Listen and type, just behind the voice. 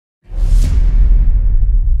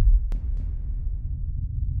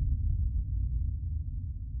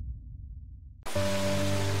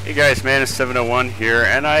Hey guys, Mantis 701 here,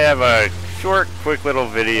 and I have a short, quick little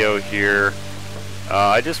video here.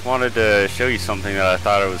 I just wanted to show you something that I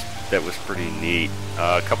thought that was pretty neat.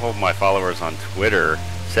 A couple of my followers on Twitter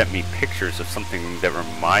sent me pictures of something that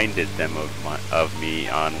reminded them of me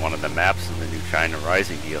on one of the maps in the new China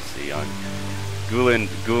Rising DLC on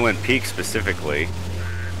Guilin Peaks specifically.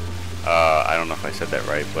 I don't know if I said that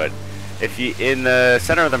right, but in the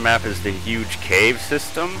center of the map is the huge cave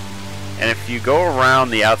system. And if you go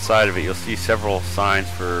around the outside of it, you'll see several signs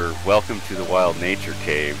for Welcome to the Wild Nature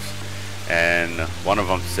Caves. And one of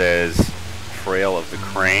them says Trail of the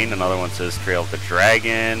Crane, another one says Trail of the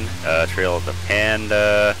Dragon, Trail of the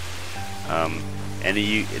Panda.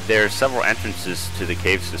 There are several entrances to the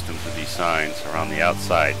cave systems with these signs around the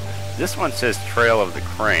outside. This one says Trail of the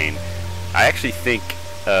Crane. I actually think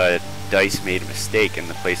DICE made a mistake in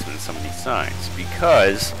the placement of some of these signs,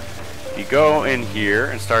 because you go in here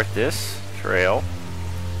and start this Trail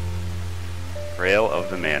of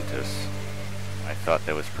the Mantis. I thought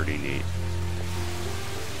that was pretty neat.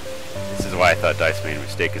 This is why I thought DICE made a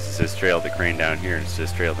mistake, because it says Trail of the Crane down here and it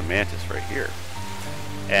says Trail of the Mantis right here.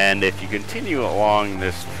 And if you continue along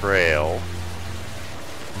this trail,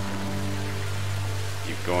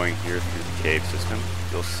 keep going here through the cave system,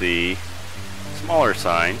 you'll see smaller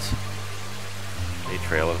signs. A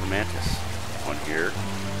Trail of the Mantis. One here.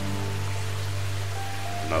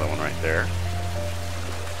 Another one right there.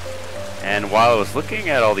 And while I was looking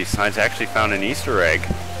at all these signs, I actually found an Easter egg.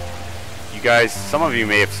 You guys, some of you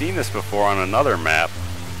may have seen this before on another map.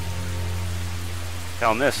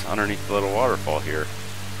 Found this underneath the little waterfall here.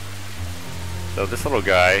 So this little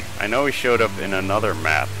guy, I know he showed up in another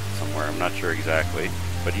map somewhere, I'm not sure exactly,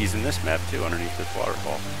 but he's in this map too, underneath this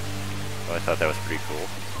waterfall. So I thought that was pretty cool.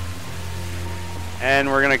 And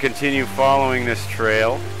we're going to continue following this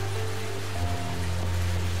trail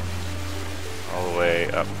all the way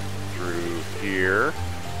up through here.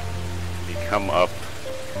 We come up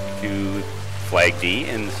to Flag D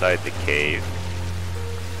inside the cave.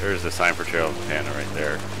 There's the sign for Trail of the Panda right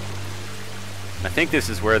there. I think this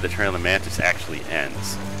is where the Trail of the Mantis actually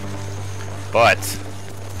ends. But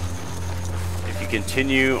if you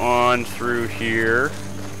continue on through here,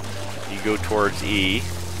 you go towards E.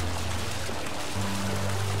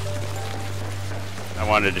 I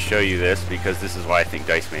wanted to show you this because this is why I think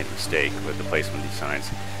DICE made a mistake with the placement of these signs.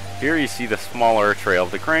 Here you see the smaller Trail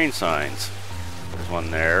of the Crane signs. There's one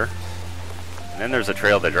there. And then there's a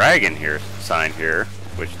Trail of the Dragon here sign here,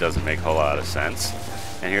 which doesn't make a whole lot of sense.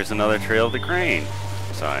 And here's another Trail of the Crane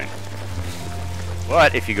sign.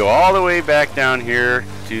 But if you go all the way back down here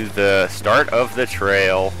to the start of the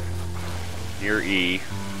trail near E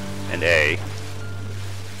and A,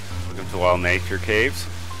 Welcome to Wild Nature Caves,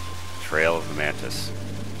 Trail of the Mantis.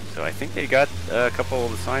 So I think they got a couple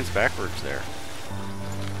of the signs backwards there.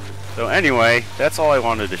 So anyway, that's all I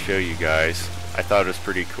wanted to show you guys. I thought it was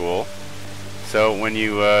pretty cool. So when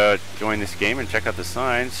you join this game and check out the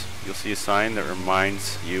signs, you'll see a sign that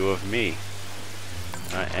reminds you of me.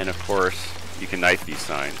 And of course, you can knife these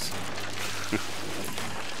signs.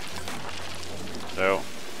 So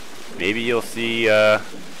maybe you'll see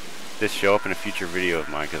this show up in a future video of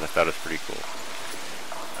mine, because I thought it was pretty cool.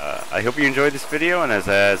 I hope you enjoyed this video, and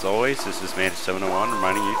as always, this is Mantis 701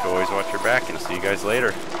 reminding you to always watch your back, and I'll see you guys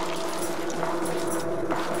later.